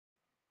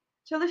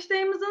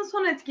Çalıştayımızın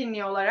son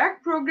etkinliği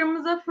olarak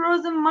programımıza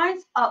Frozen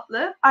Minds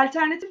adlı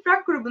alternatif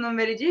rock grubunun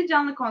vereceği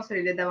canlı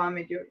konseriyle devam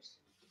ediyoruz.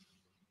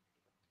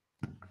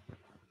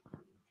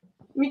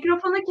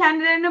 Mikrofonu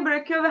kendilerine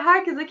bırakıyor ve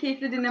herkese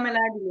keyifli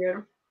dinlemeler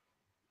diliyorum.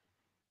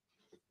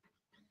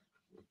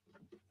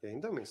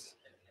 Yayında mıyız?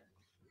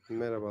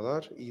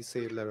 Merhabalar, iyi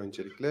seyirler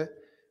öncelikle.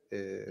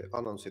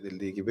 Anons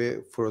edildiği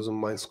gibi Frozen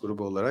Minds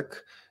grubu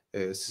olarak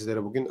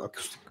sizlere bugün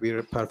akustik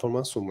bir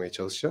performans sunmaya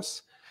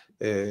çalışacağız.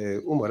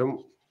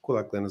 Umarım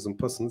kulaklarınızın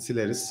pasını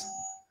sileriz.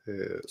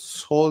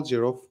 Soldier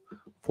of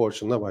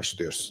Fortune'la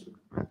başlıyoruz.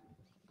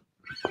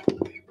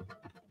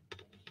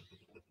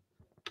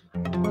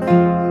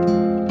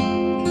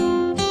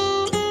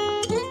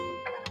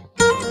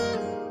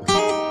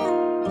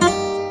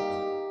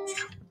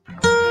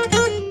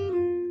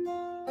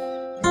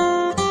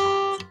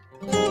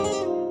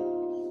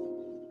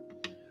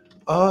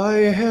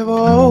 I have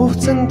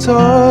often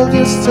told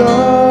you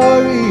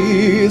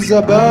stories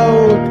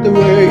about the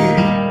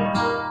way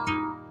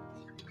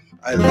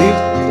I lived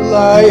the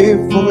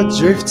life of a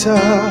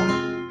drifter,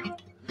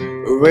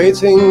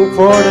 waiting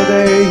for the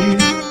day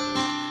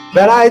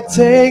that I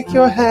take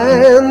your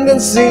hand and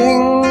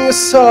sing a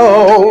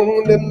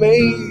song that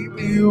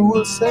maybe you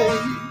will say,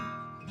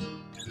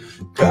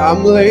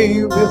 come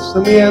lay with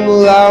me and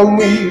love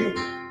me,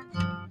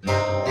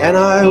 and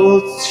I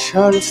will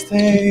surely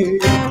stay.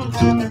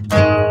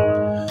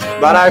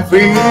 But I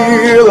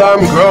feel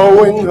I'm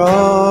growing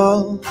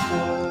older,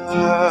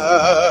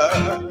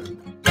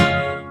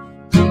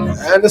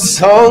 and the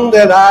song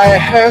that I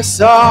have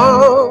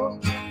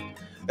sung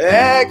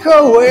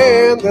echo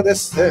in the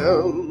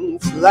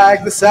distance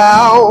like the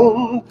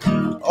sound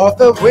of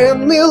the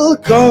windmill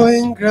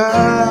going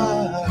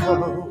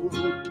round.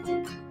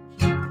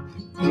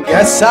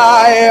 Guess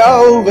I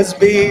always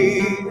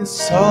be a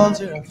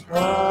soldier of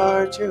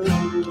fortune.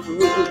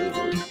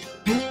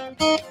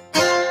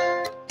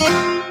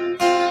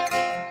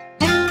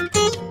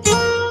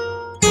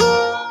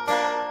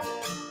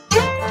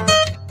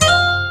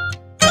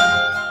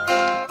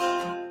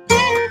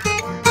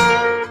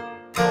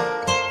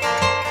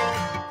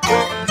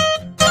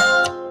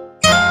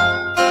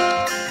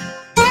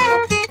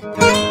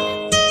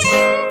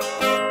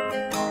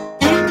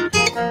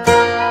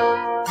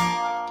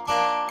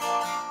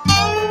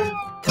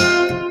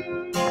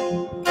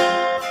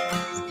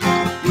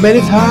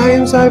 Many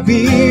times I've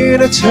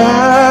been a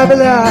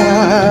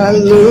traveler,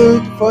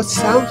 look for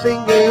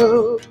something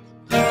new.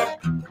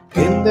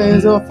 In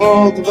days of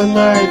old when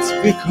nights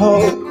be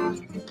cold,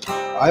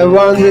 I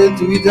wandered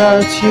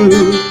without you.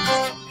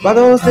 But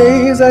those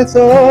days I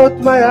thought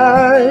my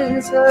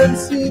eyes had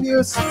seen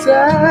you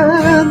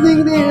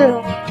standing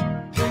near.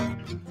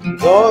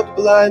 Not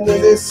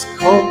blinded is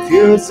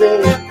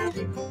confusing,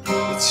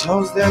 it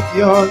shows that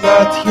you're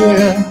not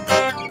here.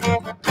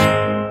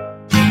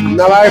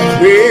 Now I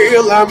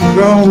feel I'm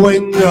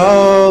growing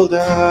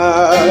older,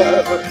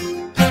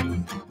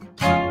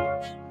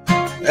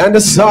 and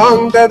the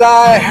song that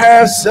I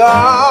have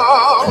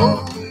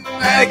sung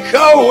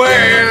echo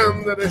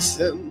in the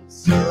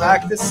distance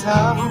like the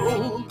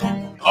sound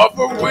of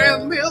a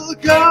windmill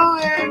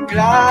going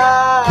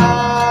round.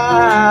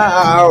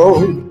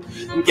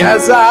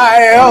 Guess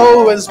I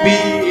always be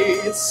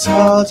a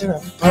soldier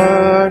of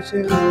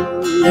fortune.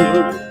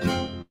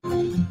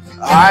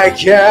 I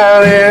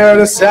can hear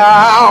the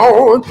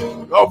sound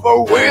of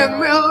a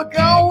windmill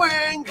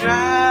going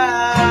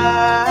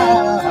round.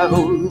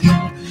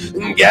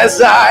 Guess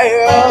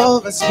I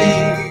always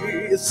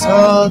be a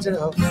soldier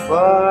of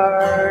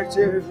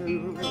fortune.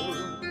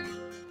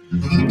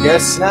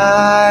 Guess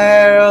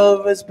I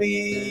always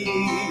be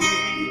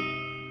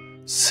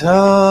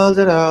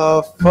soldier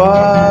of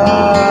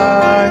fortune.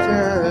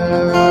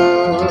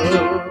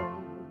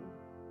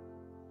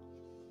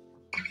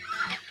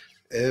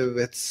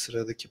 Evet,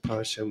 sıradaki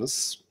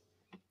parçamız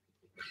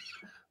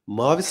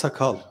Mavi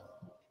Sakal,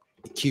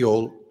 İki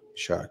Yol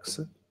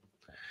şarkısı.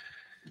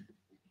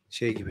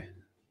 Şey gibi,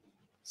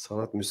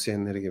 sanat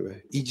müzisyenleri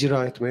gibi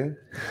icra etmeye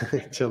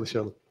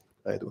çalışalım.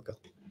 Haydi bakalım.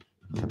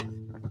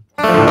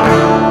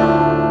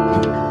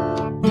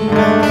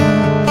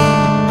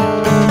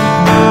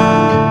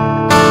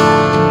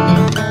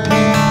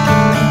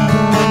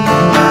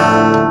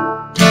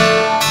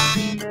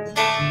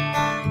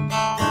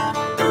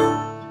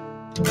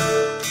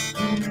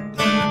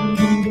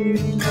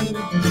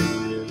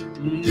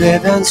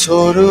 Neden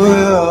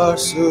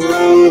soruyorsun,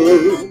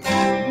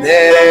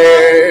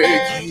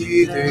 nereye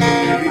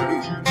gideyim?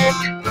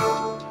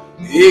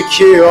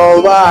 İki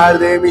yol var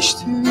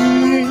demiştin,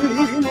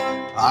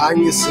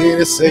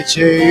 hangisini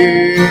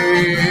seçeyim?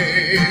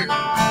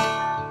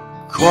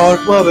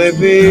 Korkma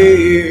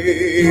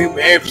bebeğim,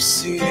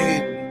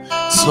 hepsinin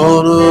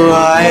sonu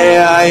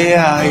ay ay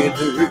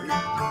aydı.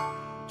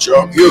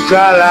 Çok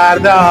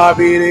yukarılarda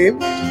benim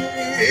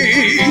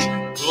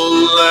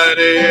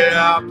bunları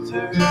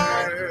yaptım.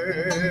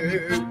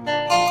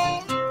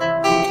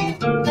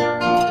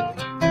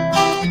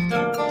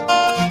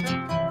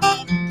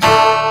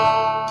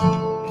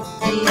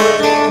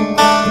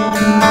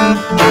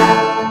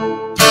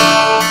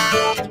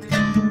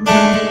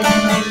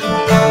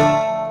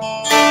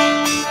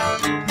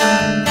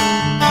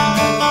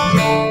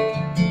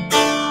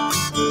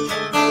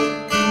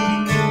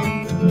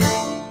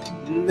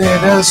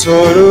 bana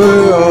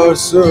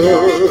soruyorsun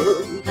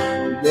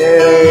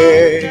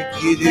nereye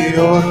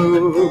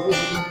gidiyorum?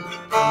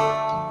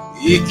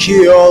 İki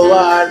yol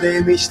var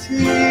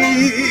demiştin,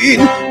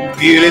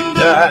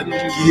 birinden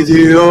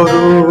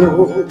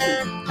gidiyorum.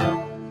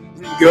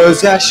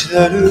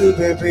 Gözyaşları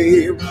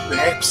bebeğim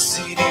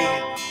hepsinin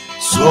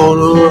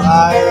sonu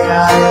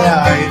ayrı.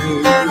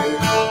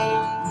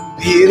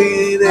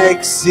 Birinin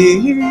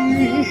eksiği,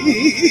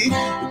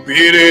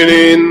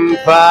 birinin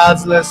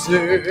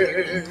fazlası.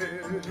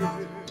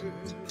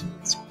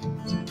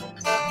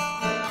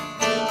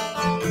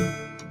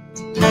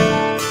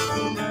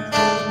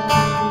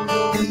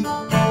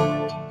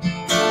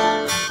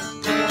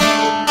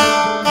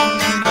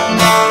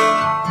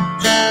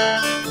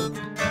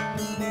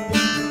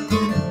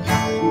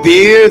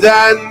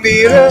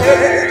 Birdenbire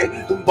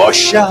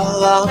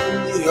boşalan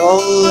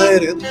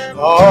yolların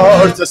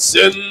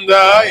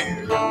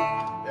ortasındayım.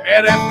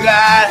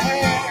 Hedefler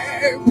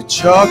hep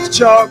çok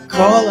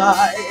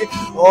kolay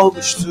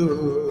olmuştu.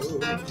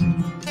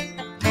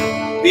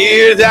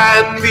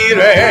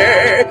 Birdenbire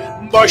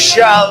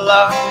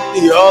boşalan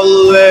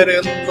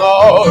yolların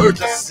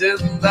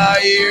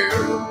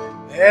ortasındayım.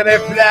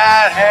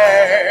 Hedefler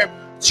hep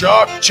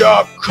çok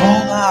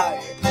kolay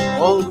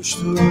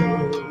olmuştu.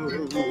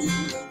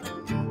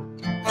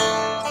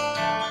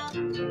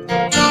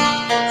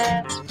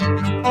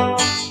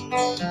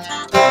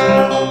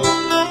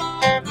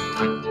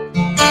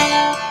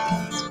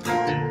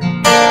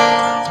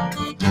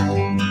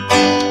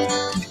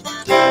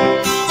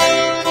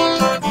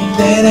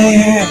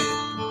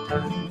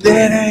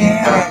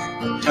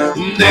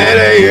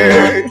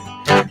 Nereye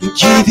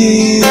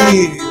gideyim?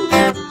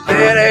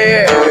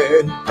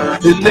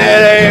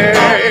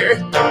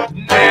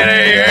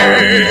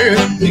 Nereye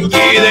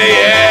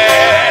gideyim?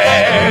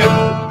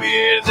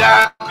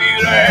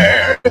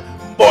 Birdenbire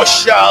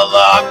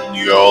boşalan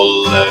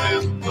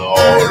yolların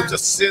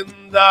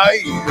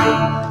ortasındayım.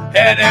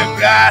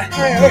 Hedefler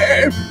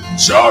hep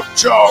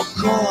çok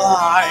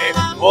kolay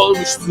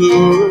olmuştu.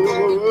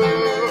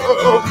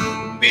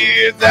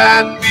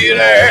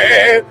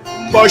 Birdenbire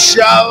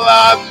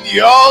boşalan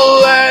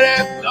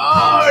yolların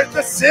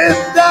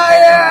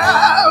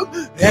ortasındayım.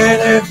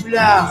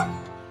 Hedefler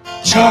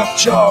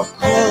çok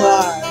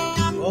kolay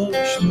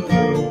olmuştu.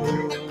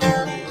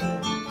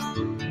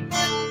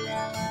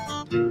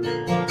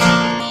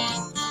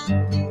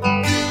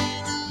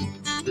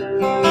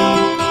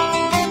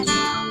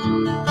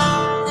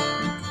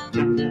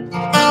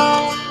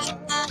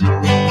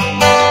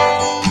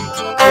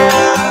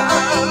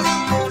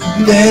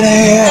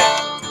 Nereye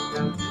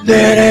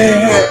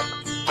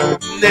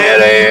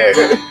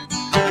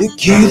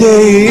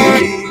gideyim?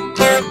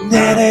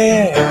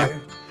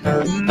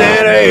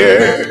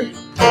 Nereye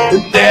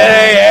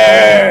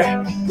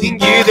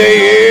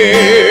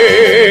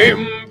gideyim?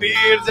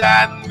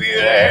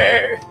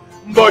 Birdenbire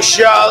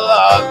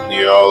boşalan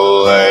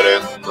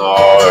yolların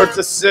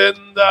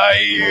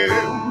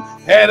ortasındayım.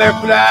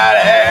 Hedefler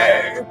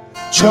hep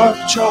çok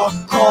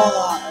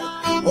kolay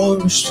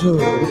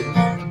olmuştu.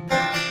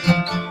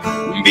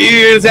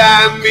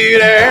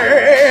 Birdenbire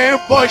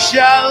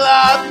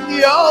boşalan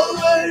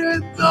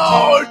yolların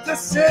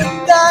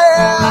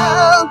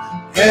ortasındayım.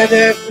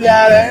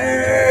 Hedefler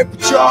hep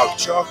çok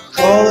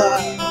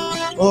kolay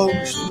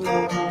olmuştu.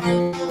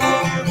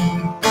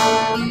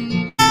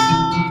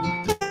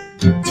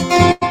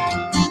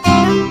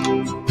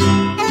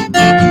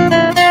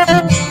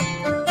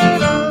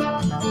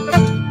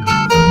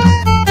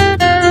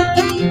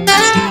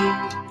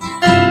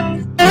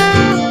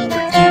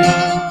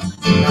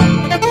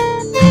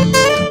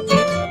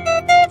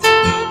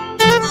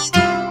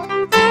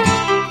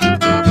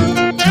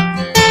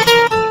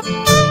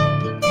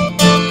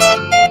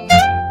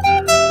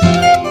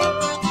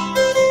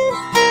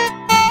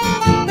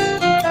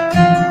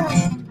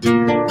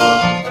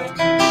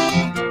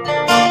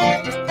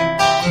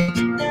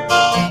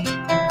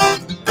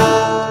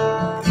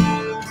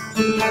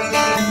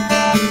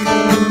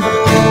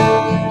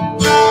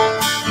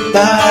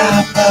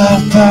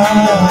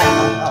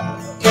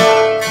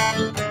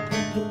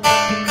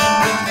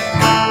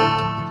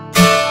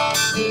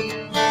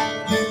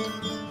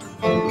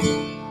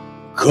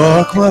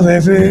 Korkma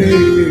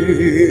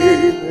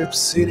bebeğim,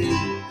 hepsinin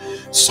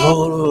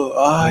sonu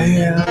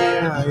aynı.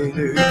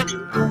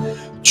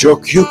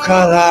 Çok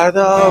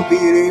yukarılarda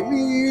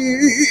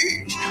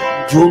biriymiş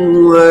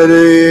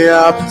bunları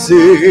yaptı.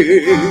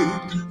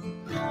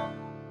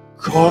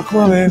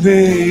 Korkma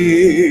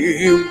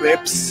bebeğim,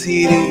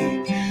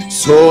 hepsinin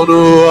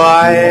sonu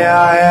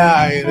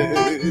aynı.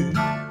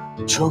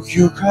 Çok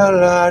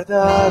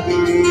yukarılarda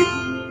biriymiş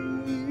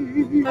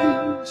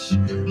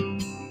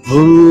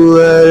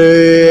bunları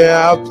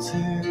yaptı.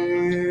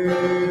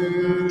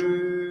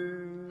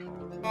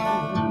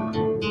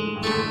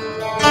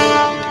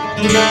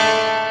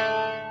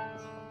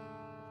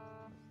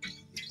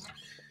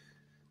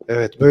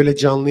 Evet, böyle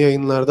canlı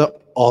yayınlarda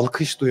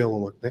alkış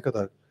duyamamak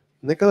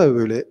ne kadar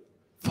böyle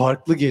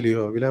farklı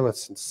geliyor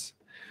bilemezsiniz.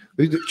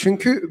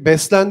 Çünkü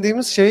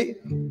beslendiğimiz şey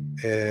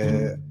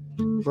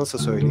nasıl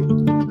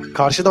söyleyeyim?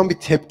 Karşıdan bir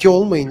tepki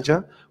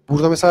olmayınca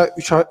burada mesela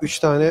 3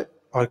 tane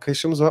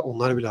arkadaşımız var.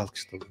 Onlar bile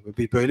alkışladı.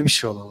 Böyle bir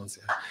şey olamaz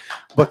yani.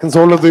 Bakın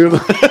zorla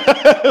duyurdum.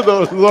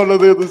 Zorla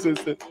duyurdum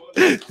sesi.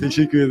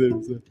 Teşekkür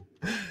ederim size.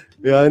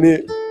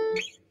 Yani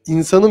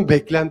insanın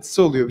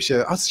beklentisi oluyor bir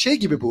şey. Az şey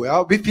gibi bu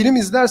ya. Bir film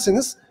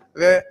izlerseniz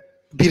ve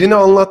birini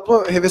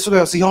anlatma hevesi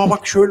doyarsın. Ya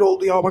bak şöyle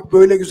oldu, ya bak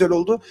böyle güzel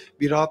oldu.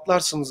 Bir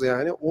rahatlarsınız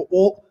yani.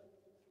 O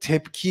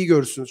tepkiyi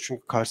görürsünüz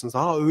çünkü karşınızda.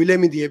 Ha öyle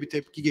mi diye bir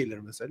tepki gelir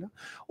mesela.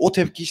 O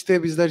tepki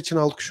işte bizler için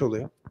alkış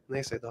oluyor.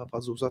 Neyse daha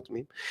fazla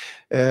uzatmayayım.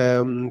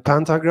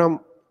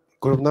 Pentagram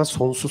grubundan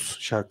Sonsuz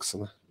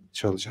şarkısını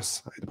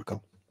çalacağız. Haydi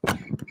bakalım.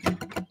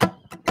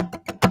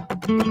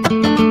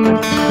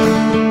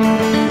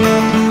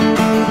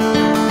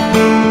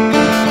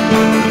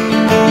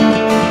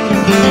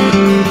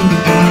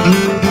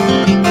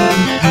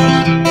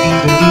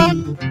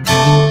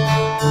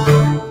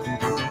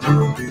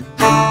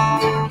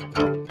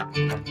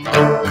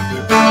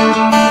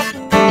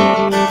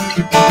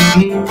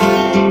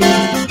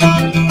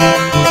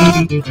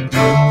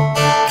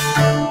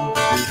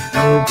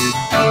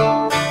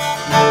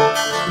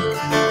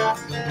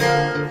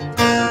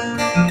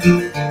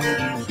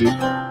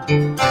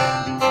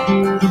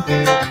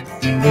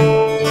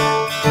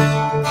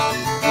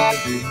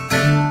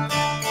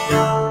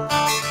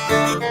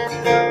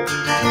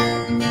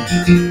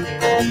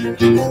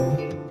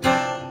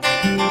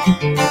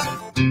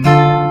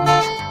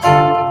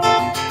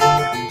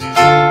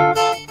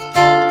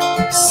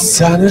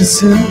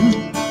 Sanırsın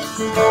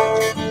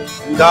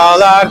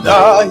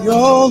dağlarda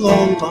yol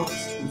olmaz,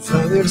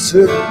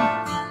 uzanırsın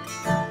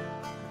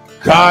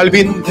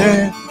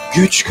kalbinde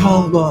güç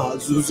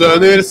kalmaz,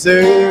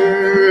 uzanırsın.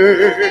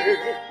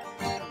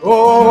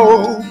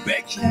 Oh,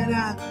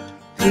 beklenen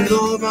gün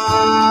olmaz.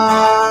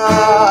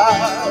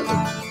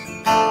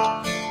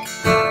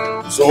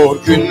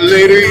 Zor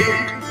günleri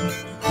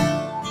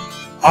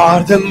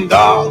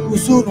ardında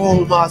huzur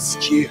olmaz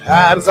ki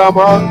her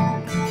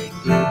zaman.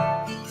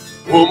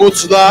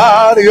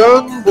 Umutlar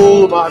yön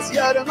bulmaz,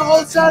 yarın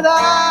olsa da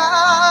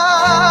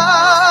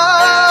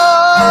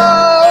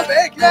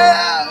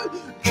bekleyen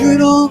gün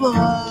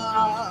olmaz.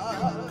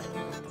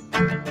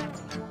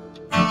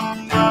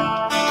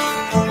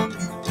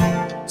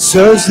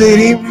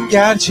 Sözlerim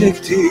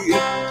gerçektir,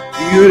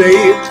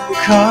 yüreğim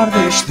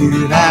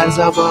kardeştir her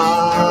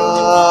zaman.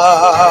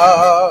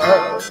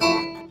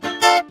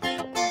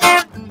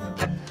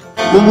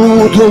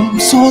 Umudum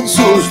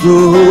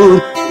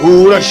sonsuzdur,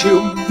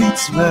 uğraşım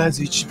bitmez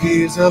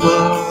hiçbir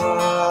zaman.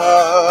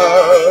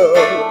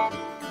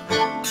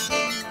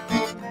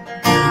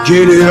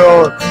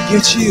 Geliyor,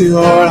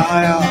 geçiyor,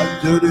 hayat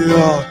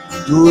dönüyor,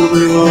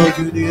 durmuyor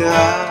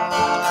dünya.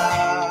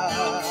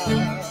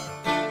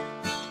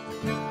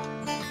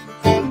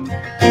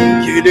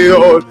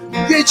 Geliyor,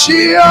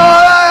 geçiyor,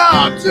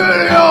 hayat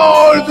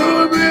dönüyor,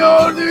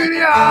 durmuyor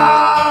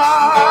dünya.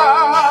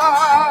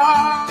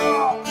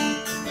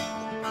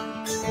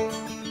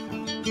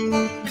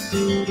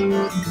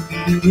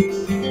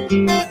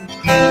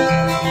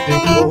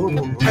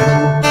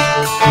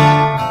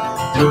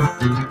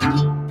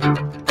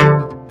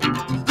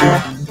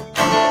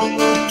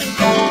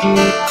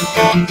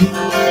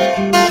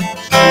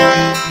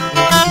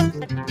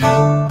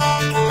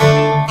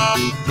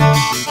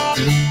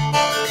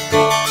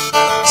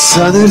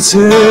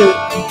 Sanırsın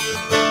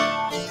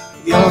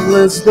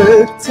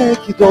yalnızlık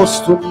tek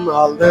dostun,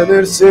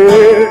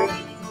 aldanırsın.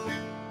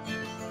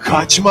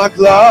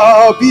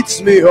 Kaçmakla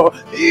bitmiyor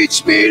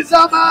hiçbir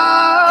zaman.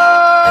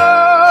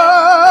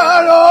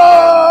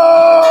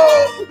 Oh,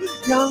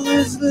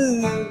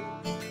 yalnızlık.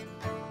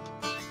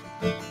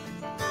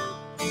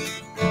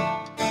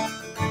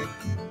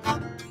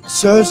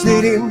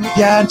 Sözlerim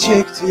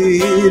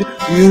gerçektir,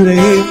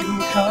 yüreğim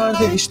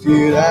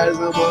kardeştir her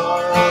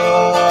zaman.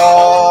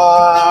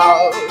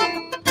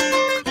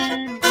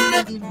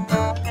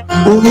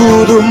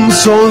 Umudum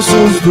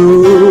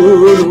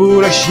sonsuzdur,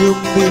 uğraşım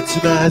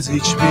bitmez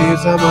hiçbir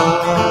zaman.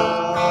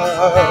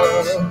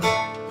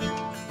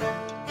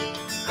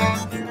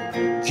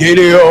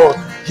 Geliyor,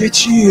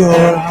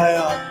 geçiyor,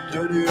 hayat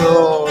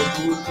dönüyor,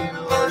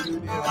 durmuyor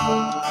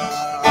dünya.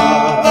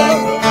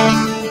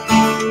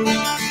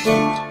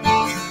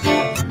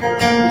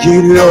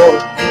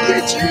 Geliyor,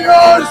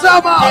 geçiyor,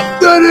 zaman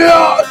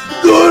dönüyor,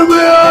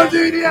 durmuyor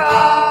dünya.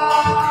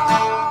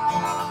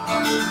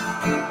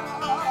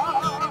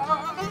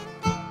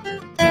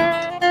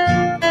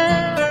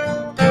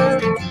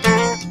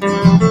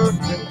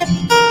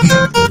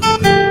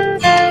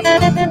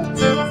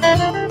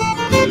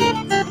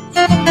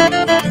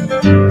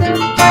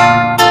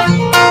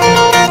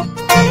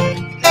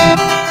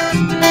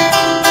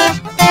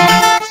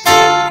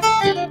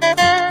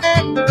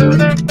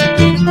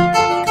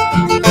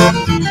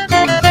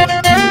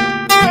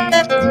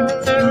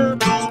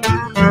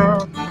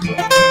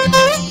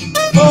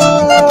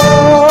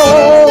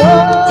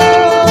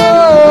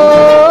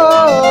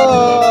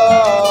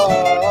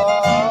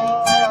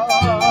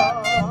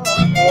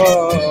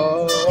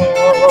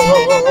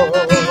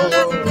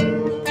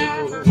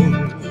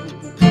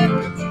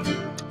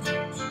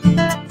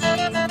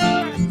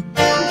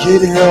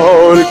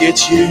 Geliyor,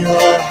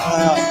 geçiyor,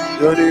 hayat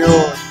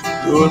dönüyor,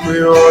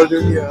 durmuyor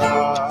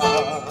dünya.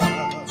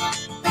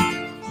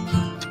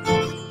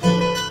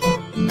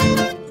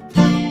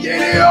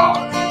 Geliyor,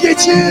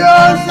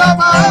 geçiyor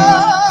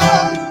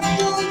zaman,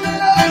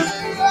 durmuyor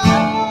dünya.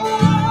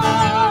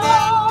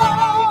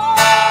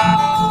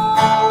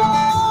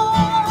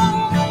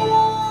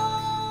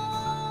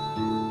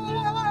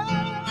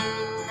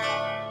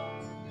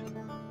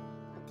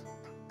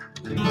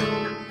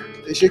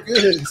 Teşekkür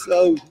ederim, sağ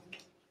olun.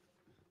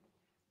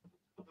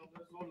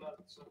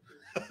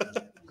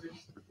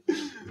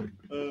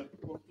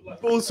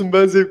 Olsun,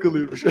 ben zevk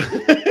alıyorum şu an.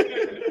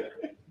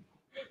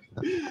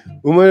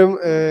 Umarım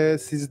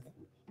siz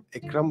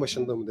ekran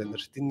başında mı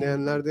denir?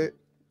 Dinleyenler de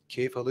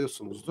keyif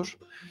alıyorsunuzdur.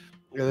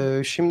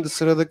 Şimdi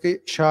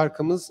sıradaki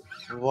şarkımız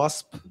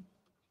Wasp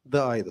The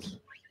Idol.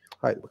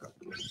 Haydi bakalım.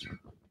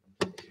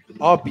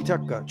 Bir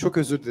dakika, çok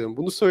özür dilerim.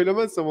 Bunu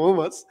söylemezsem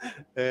olmaz.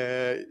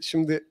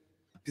 Şimdi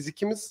biz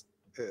ikimiz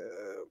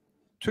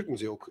Türk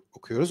müziği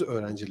okuyoruz,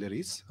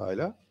 öğrencileriyiz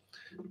hala.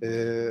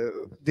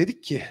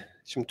 Dedik ki,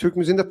 şimdi Türk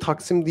müziğinde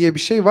taksim diye bir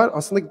şey var.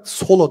 Aslında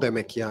solo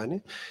demek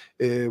yani.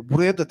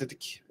 Buraya da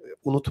dedik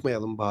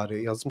unutmayalım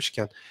bari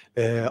yazmışken.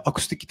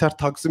 Akustik gitar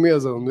taksimi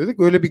yazalım dedik.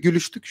 Öyle bir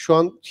gülüştük. Şu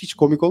an hiç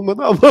komik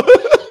olmadı ama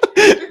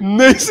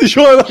neyse,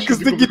 şu an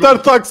akustik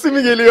gitar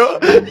taksimi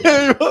geliyor.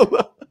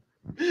 Eyvallah.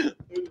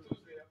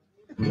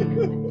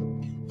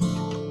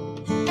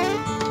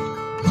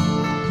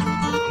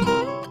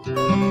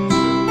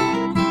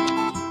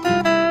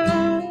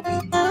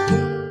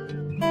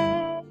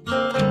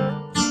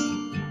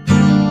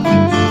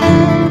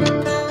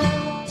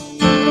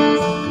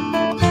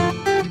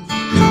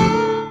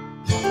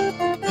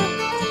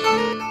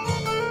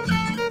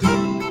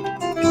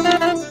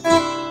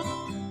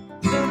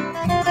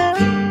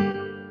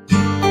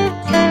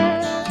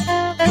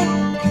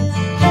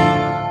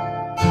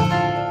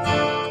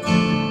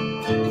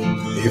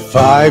 If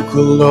I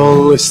could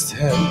only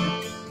stand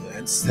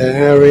and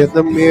stare in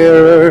the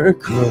mirror,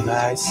 could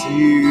I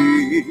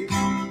see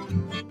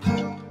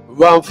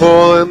one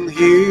fallen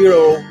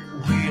hero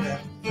with a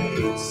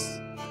face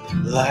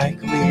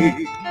like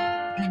me?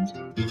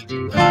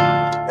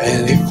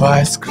 And if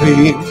I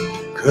scream,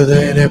 could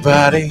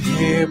anybody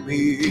hear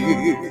me?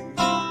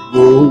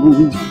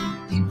 Oh,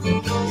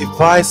 if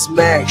I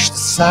smash the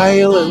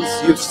silence,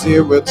 you'd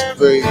see what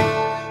fate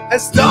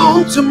has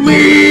done to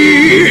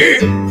me.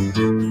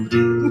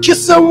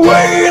 Kiss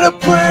away the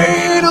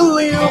pain and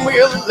leave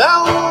me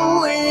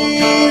lonely.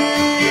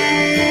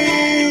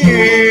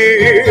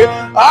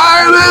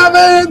 I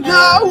never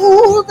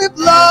know if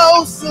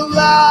love's a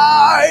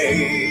lie.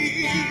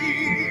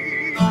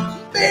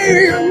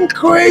 Being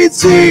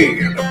crazy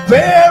in a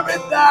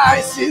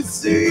paradise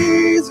is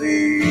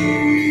easy.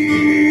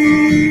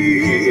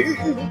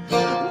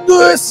 Do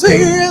you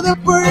see the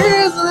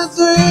prisoners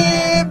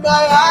in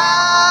my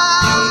eyes?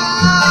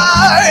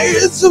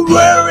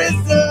 Where is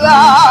the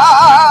love?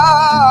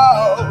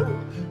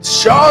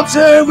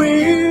 Shelter me,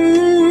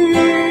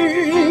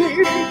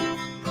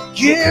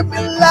 give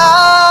me love.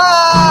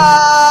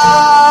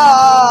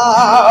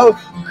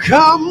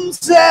 Come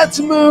set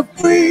me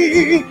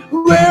free.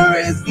 Where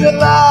is the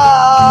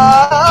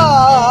love?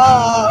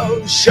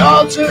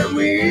 Shelter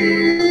me,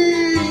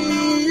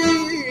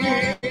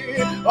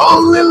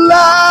 only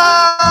love.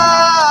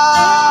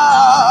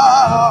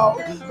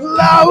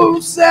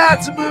 Love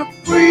set me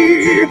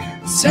free,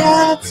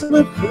 set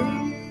me free.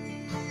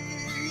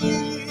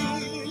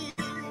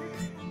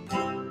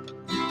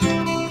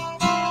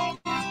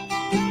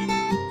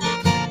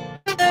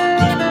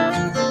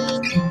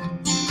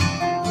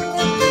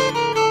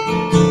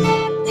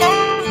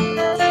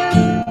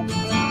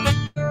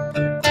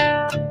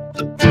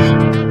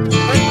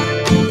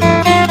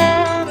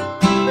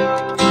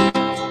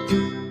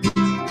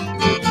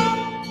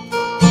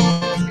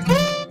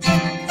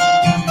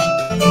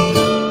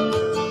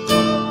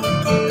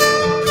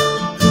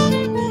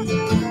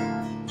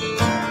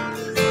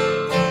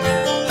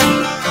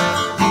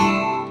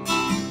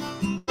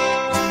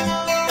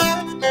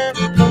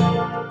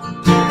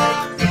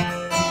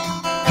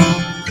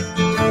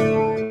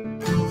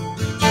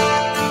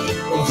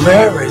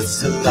 Where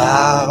is the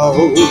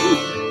love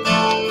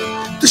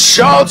to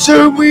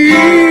shelter me?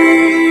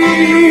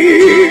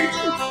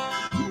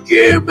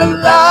 Give me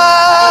love,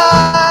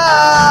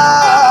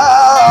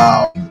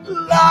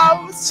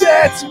 love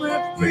sets me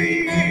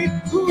free.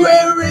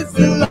 Where is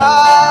the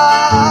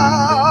love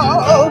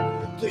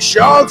to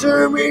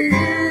shelter me?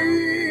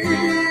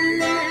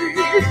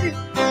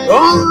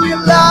 Only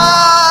love,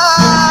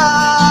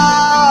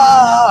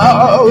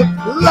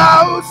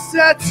 love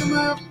sets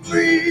me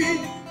free.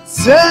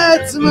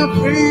 Set me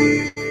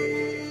free.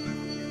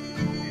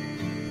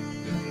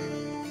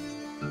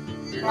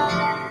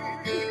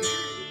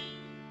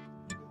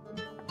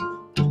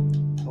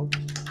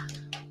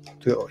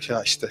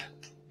 Ya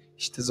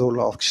işte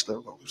zorla alkışlar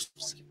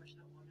alıyorsunuz gibi.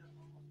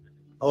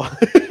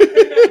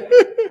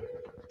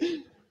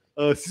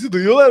 Sizi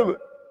duyuyorlar mı?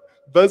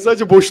 Ben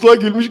sadece boşluğa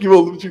gülmüş gibi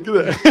oldum çünkü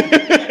de.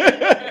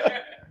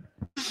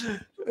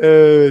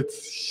 Evet,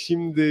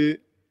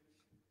 şimdi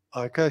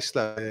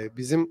arkadaşlar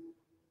bizim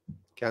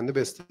kendi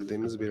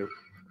bestelediğimiz bir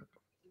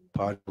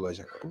parça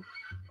olacak bu.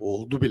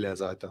 Oldu bile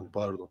zaten,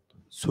 pardon.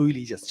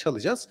 Söyleyeceğiz,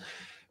 çalacağız.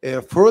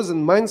 Frozen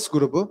Minds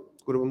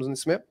grubumuzun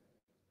ismi.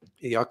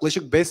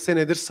 Yaklaşık 5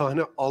 senedir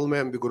sahne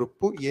almayan bir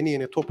grup bu.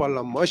 Yeni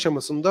toparlanma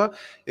aşamasında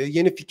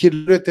yeni fikir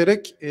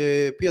üreterek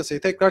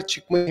piyasaya tekrar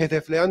çıkmayı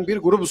hedefleyen bir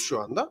grubuz şu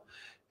anda.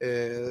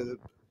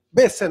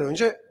 5 sene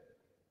önce,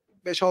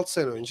 5-6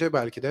 sene önce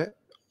belki de,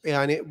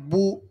 yani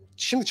bu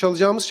şimdi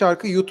çalacağımız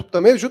şarkı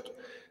YouTube'da mevcut.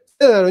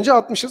 Seneler önce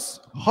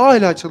atmışız.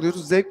 Hala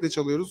çalıyoruz, zevkle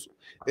çalıyoruz.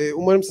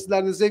 Umarım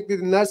sizler de zevkle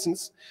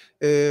dinlersiniz.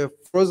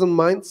 Frozen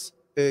Minds,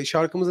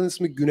 şarkımızın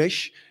ismi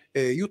Güneş.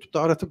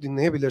 YouTube'da aratıp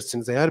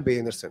dinleyebilirsiniz eğer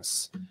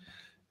beğenirseniz.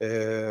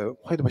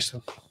 Haydi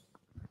başlayalım.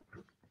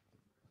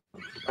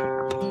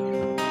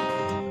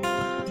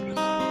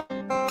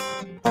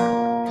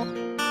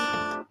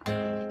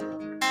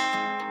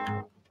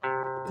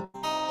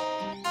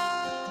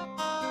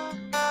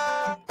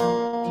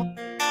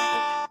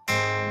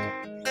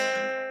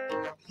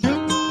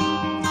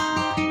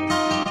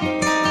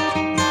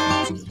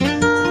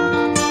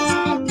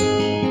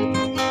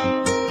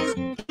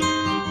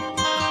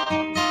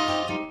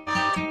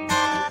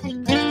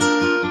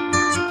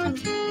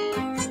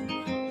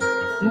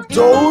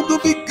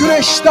 Doğdu bir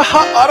güneş daha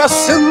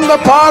arasında,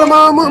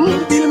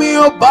 parmağımın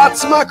bilmiyor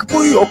batmak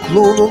bu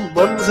yokluğunun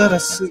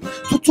manzarası.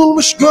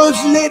 Tutulmuş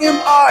gözlerim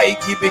ay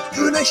gibi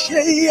güneşe,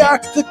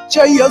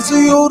 yaktıkça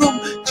yazıyorum,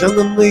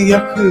 canını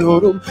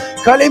yakıyorum.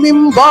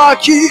 Kalemim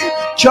baki,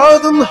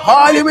 kağıdın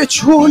hali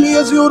meçhul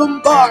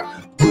yazıyorum bak.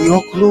 Bu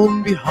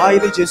yokluğun bir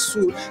hayli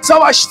cesur.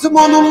 Savaştım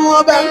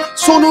onunla ben,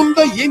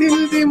 sonunda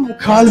yenildim.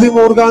 Kalbim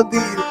organ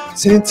değil,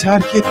 senin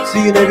terk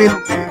ettiğin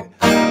evindi.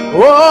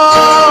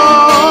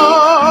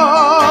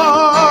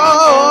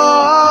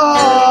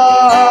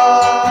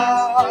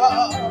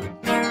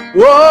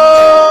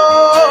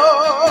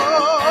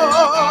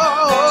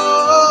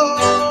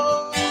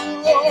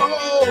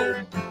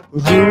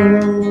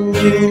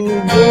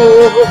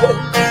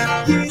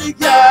 Geri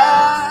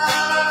gel,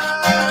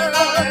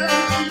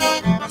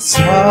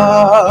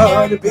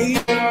 sar beni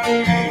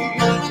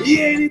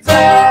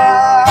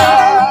yeniden.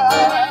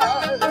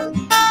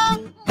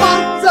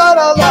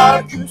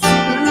 Manzaralar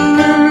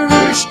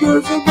küsmüş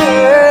gözüme,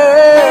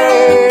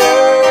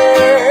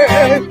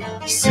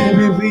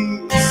 sebebi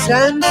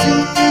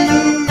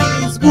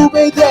sensiz bu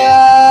beden.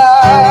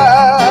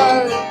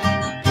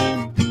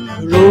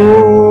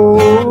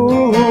 Ruh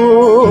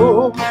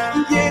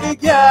geri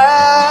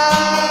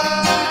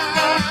gel,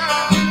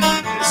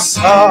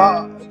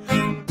 sar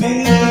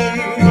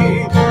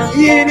beni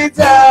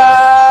yeniden.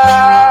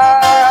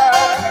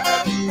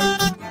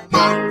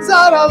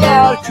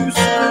 Manzaralar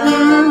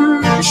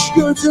küsmüş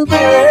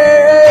gözüme,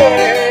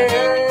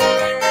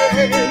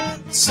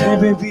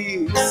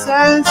 sebebi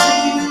sensiz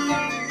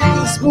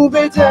bu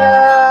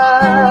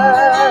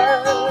beden.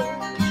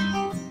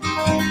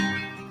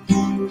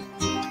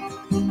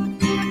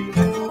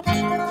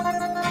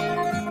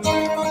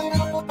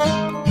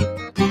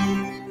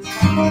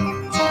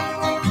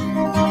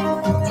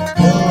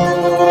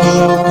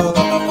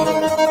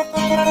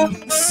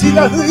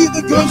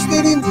 Silahıydı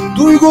gözlerin,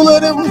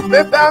 duygularım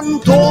ve ben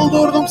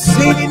doldurdum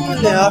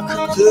seninle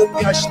akıttığım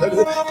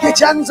yaşları.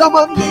 Geçen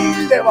zaman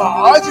değil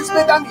deva, aciz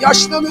beden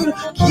yaşlanır.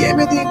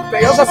 Giyemediğim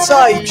beyaza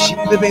sahip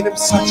şimdi benim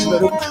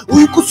saçlarım.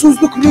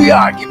 Uykusuzluk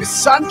rüya gibi,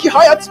 sanki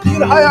hayat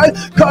bir hayal.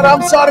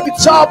 Karamsar bir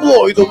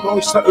tabloydum,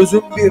 oysa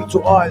özüm bir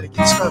tuval.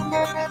 Gitmem,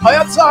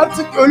 hayat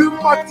artık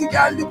ölüm vakti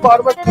geldi.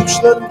 Parmak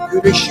uçlarım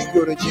güneşi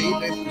göreceğim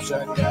en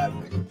güzel yer.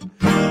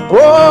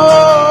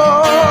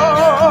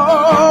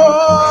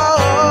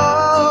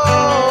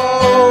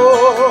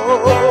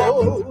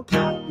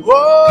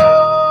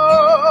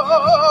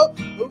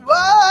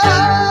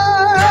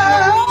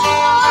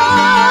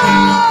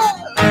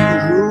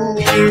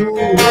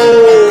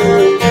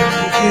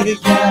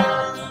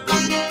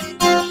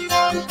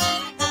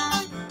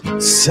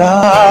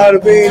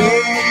 Sar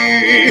beni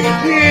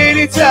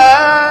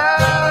yeniden.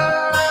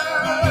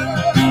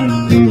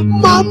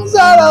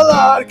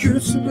 Manzaralar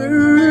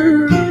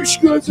küsmüş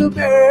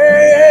gözüme,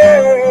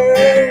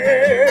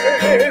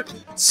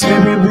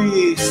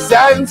 sebebi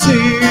sensiz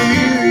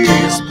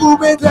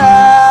bu beden.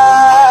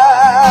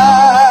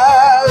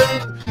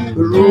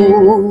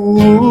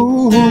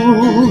 Ruh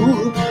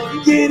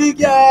geri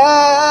gel,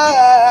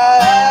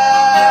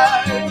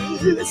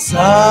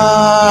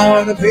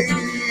 sar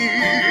beni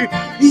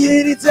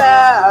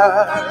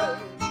yeniden.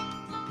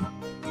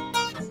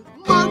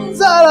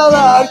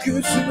 Manzaralar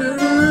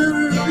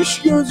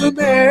küsmüş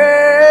gözüme,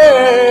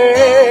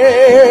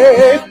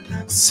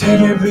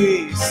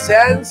 sebebi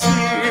sensiz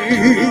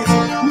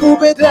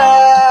bu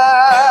beden.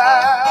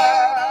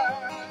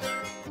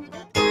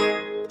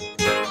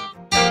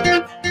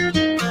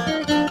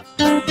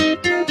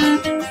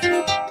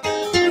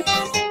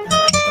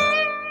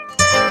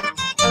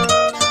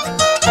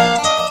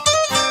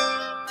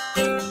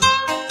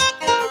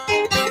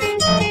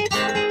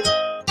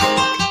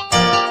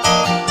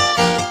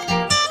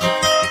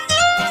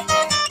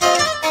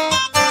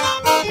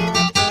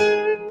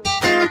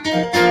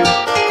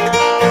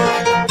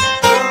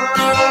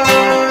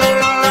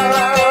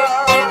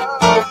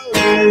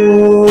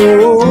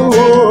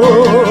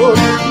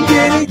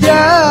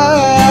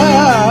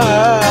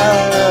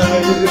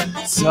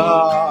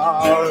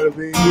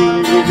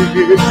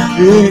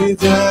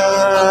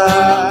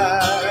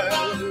 birden.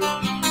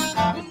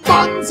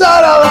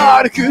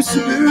 Manzaralar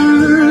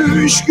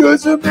küsmüş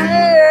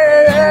gözüme,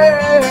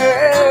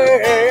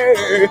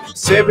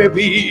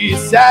 sebebi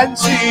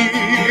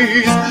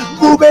sensiz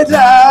bu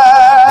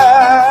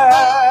beden.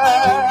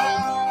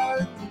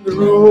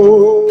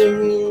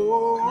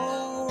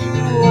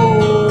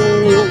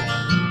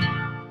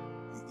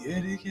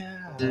 Geri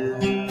gel.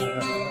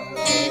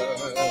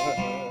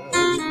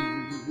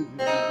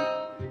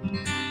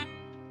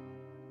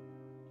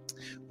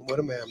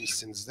 Umarım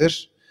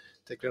beğenmişsinizdir.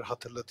 Tekrar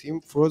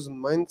hatırlatayım. Frozen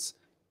Minds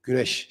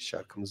Güneş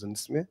şarkımızın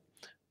ismi.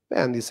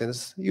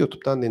 Beğendiyseniz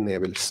YouTube'dan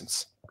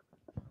dinleyebilirsiniz.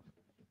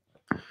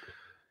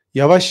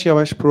 Yavaş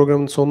yavaş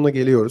programın sonuna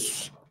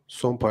geliyoruz.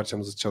 Son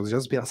parçamızı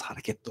çalacağız. Biraz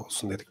hareketli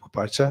olsun dedik bu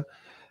parça.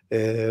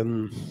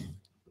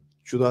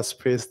 Judas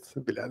Priest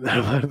bilenler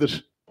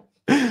vardır.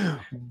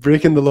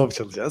 Breaking the Love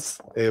çalacağız.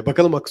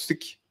 Bakalım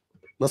akustik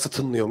nasıl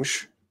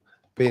tınlıyormuş.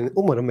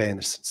 Umarım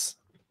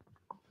beğenirsiniz.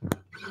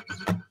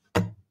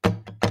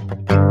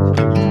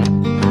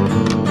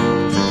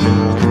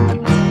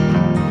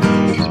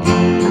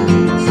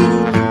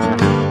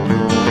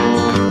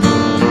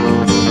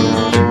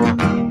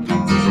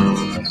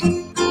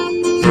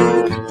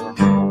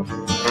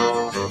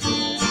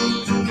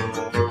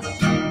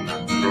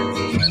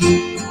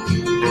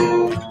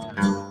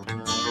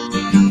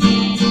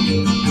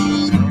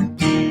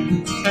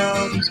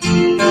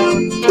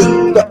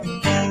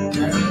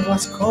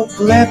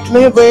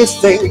 Completely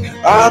wasting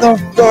out of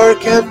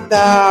work and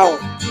down.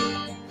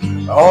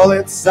 All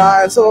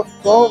inside of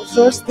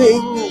Conser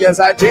sting as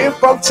I drip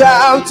from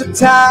town to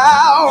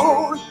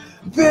town.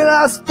 Feel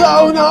as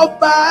though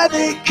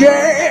nobody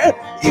cares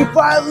if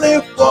I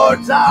live or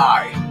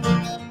die.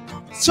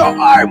 So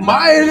I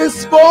might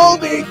as well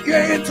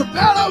begin to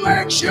better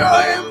make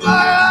sure in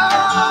my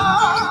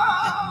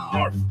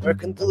heart.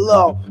 Breaking the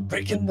law,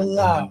 breaking the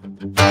law,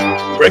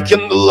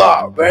 breaking the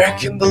law,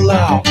 breaking the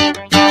law.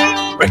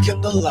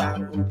 Breaking the law,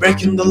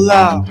 breaking the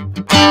law,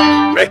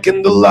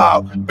 breaking the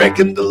law,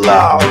 breaking the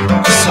law.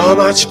 So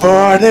much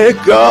for the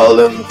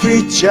golden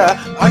creature,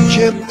 I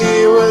can't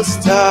even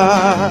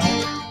stop.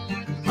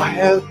 I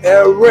have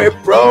every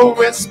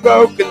promise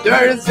broken,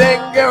 there's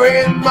anger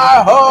in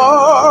my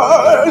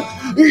heart.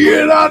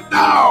 You don't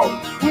know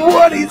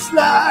what it's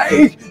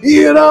like,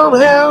 you don't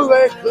have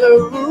a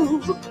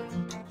clue.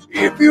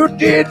 If you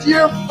did,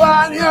 you'll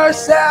find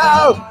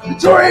yourself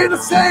doing the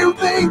same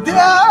thing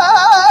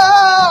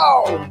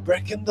down.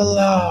 Breaking the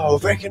law,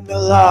 breaking the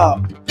law,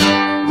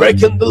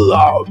 breaking the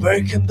law,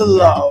 breaking the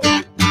law,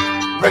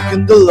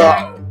 breaking the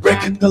law,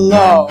 breaking the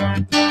law,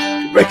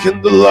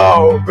 breaking the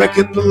law,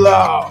 breaking the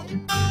law.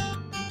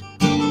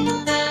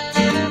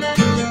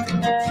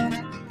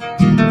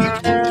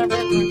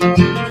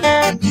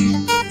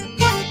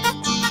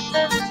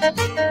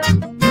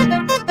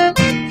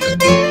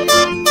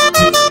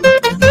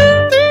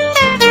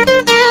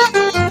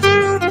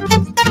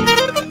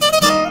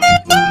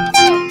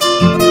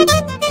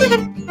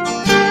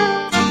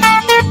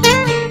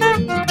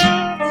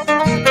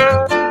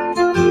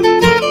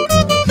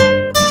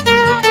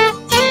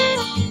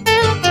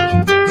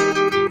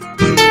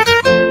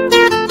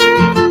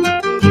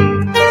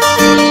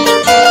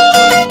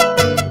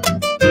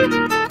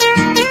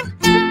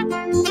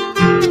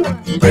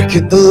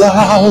 Breaking the law,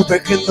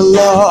 breaking the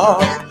law,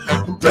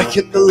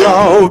 breaking the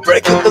law,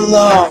 breaking the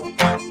law,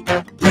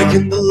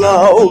 breaking the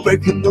law,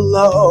 breaking the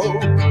law,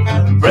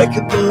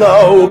 breaking the law, breaking the law, breaking the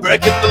law,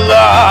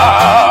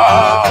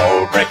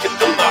 breaking the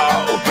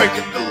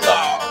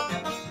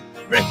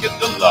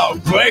law, breaking the law,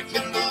 breaking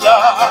the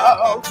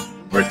law,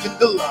 breaking the law, breaking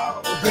the law,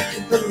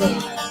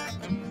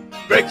 breaking the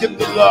law, breaking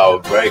the law,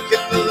 breaking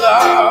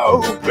the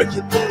law,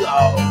 breaking the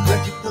law.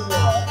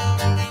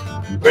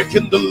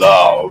 Breaking the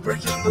law,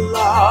 breaking the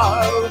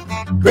law,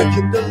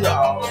 breaking the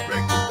law,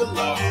 breaking the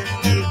law,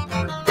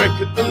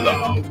 breaking the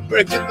law,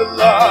 breaking the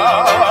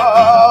law.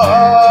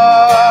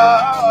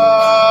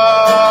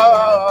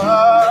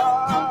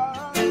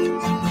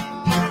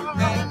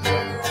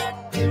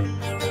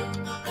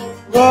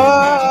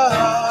 Whoa.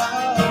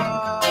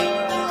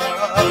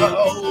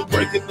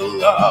 Breaking the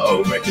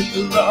law, breaking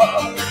the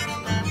law,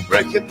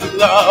 breaking the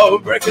law,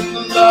 breaking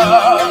the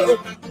law.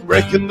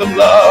 Breaking the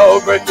law,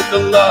 breaking the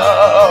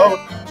law,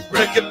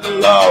 breaking the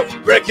law,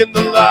 breaking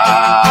the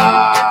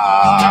law.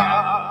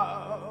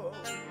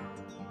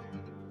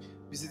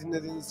 Bizi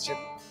dinlediğiniz için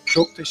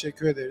çok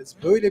teşekkür ederiz.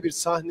 Böyle bir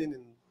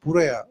sahnenin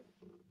buraya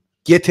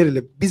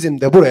getirilip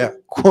bizim de buraya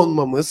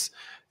konmamız,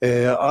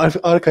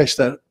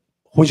 arkadaşlar,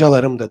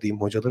 hocalarım da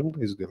diyeyim, hocalarım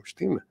da izliyormuş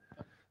değil mi?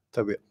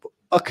 Tabii.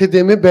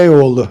 Akademi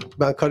Beyoğlu.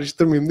 Ben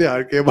karıştırmayayım diye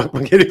arkaya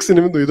bakma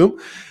gereksinimi duydum.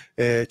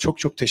 Çok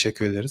çok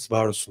teşekkür ederiz.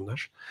 Var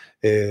olsunlar.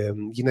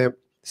 Yine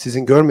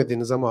sizin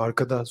görmediğiniz ama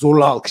arkada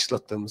zorla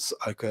alkışlattığımız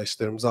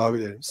arkadaşlarımız,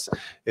 abilerimiz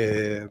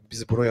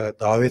bizi buraya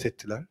davet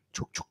ettiler.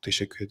 Çok çok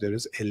teşekkür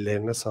ederiz.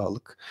 Ellerine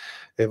sağlık.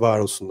 Var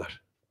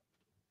olsunlar.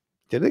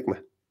 Geldik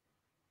mi?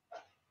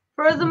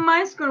 Frozen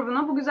Minds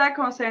grubuna bu güzel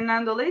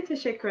konserinden dolayı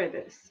teşekkür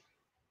ederiz.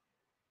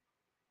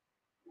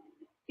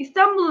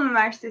 İstanbul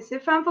Üniversitesi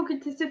Fen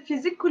Fakültesi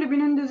Fizik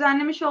Kulübü'nün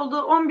düzenlemiş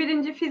olduğu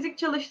 11. Fizik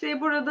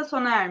Çalıştayı burada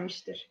sona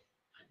ermiştir.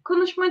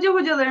 Konuşmacı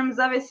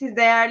hocalarımıza ve siz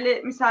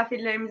değerli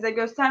misafirlerimize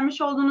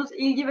göstermiş olduğunuz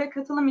ilgi ve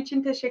katılım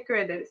için teşekkür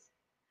ederiz.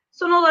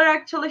 Son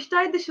olarak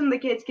Çalıştay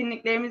dışındaki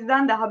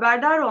etkinliklerimizden de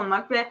haberdar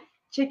olmak ve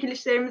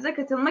çekilişlerimize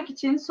katılmak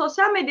için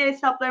sosyal medya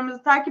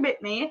hesaplarımızı takip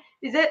etmeyi,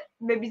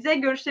 bize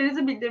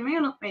görüşlerinizi bildirmeyi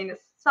unutmayınız.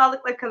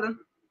 Sağlıkla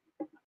kalın.